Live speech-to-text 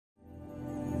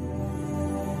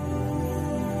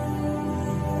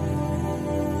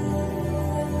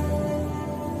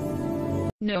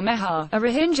Nur Mehar, a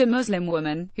Rohingya Muslim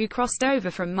woman, who crossed over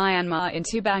from Myanmar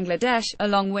into Bangladesh,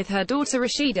 along with her daughter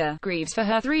Rashida, grieves for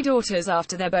her 3 daughters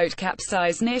after their boat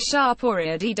capsized near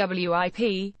Shahpura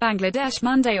DWIP, Bangladesh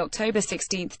Monday, October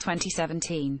 16,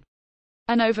 2017.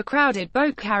 An overcrowded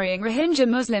boat carrying Rohingya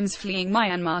Muslims fleeing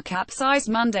Myanmar capsized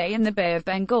Monday in the Bay of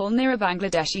Bengal near a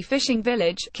Bangladeshi fishing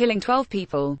village, killing 12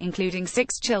 people, including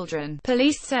 6 children,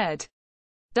 police said.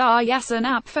 Dar Yasin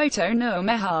app photo. Nur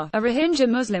Mehar, a Rohingya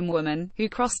Muslim woman, who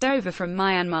crossed over from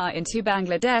Myanmar into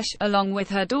Bangladesh, along with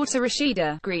her daughter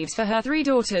Rashida, grieves for her 3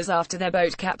 daughters after their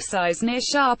boat capsized near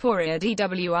Shahpura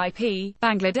DWIP,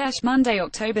 Bangladesh Monday,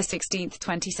 October 16,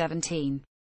 2017.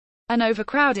 An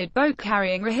overcrowded boat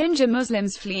carrying Rohingya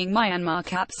Muslims fleeing Myanmar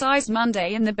capsized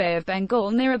Monday in the Bay of Bengal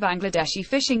near a Bangladeshi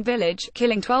fishing village,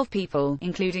 killing 12 people,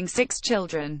 including 6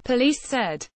 children, police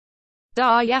said.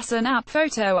 Dar Yasin app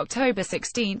photo. October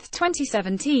 16,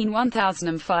 2017,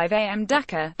 1005 am,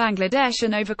 Dhaka, Bangladesh.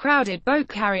 An overcrowded boat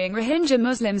carrying Rohingya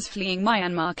Muslims fleeing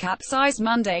Myanmar capsized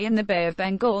Monday in the Bay of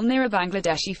Bengal near a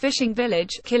Bangladeshi fishing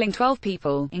village, killing 12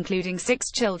 people, including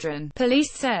 6 children,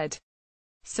 police said.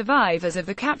 Survivors of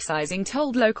the capsizing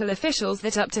told local officials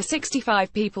that up to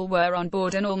 65 people were on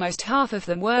board and almost half of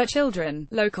them were children,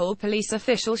 local police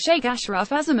official Sheikh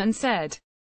Ashraf Azaman said.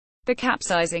 The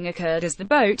capsizing occurred as the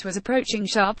boat was approaching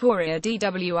Shahpura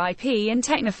DWIP in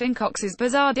Technofin Cox's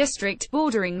Bazar district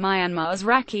bordering Myanmar's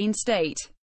Rakhine state.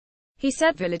 He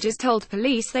said villagers told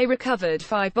police they recovered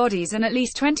 5 bodies and at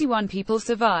least 21 people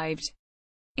survived.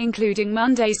 Including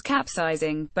Monday's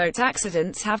capsizing, boat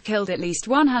accidents have killed at least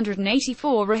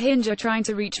 184 Rohingya trying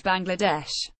to reach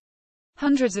Bangladesh.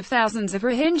 Hundreds of thousands of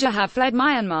Rohingya have fled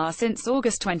Myanmar since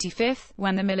August 25,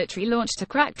 when the military launched a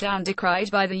crackdown decried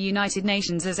by the United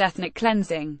Nations as ethnic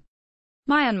cleansing.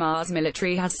 Myanmar's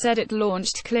military has said it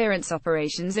launched clearance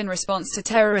operations in response to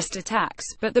terrorist attacks,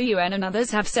 but the UN and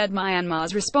others have said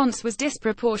Myanmar's response was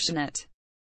disproportionate.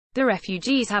 The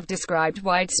refugees have described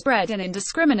widespread and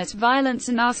indiscriminate violence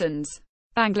and arsons.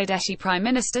 Bangladeshi Prime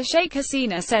Minister Sheikh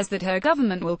Hasina says that her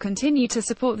government will continue to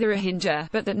support the Rohingya,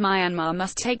 but that Myanmar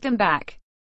must take them back.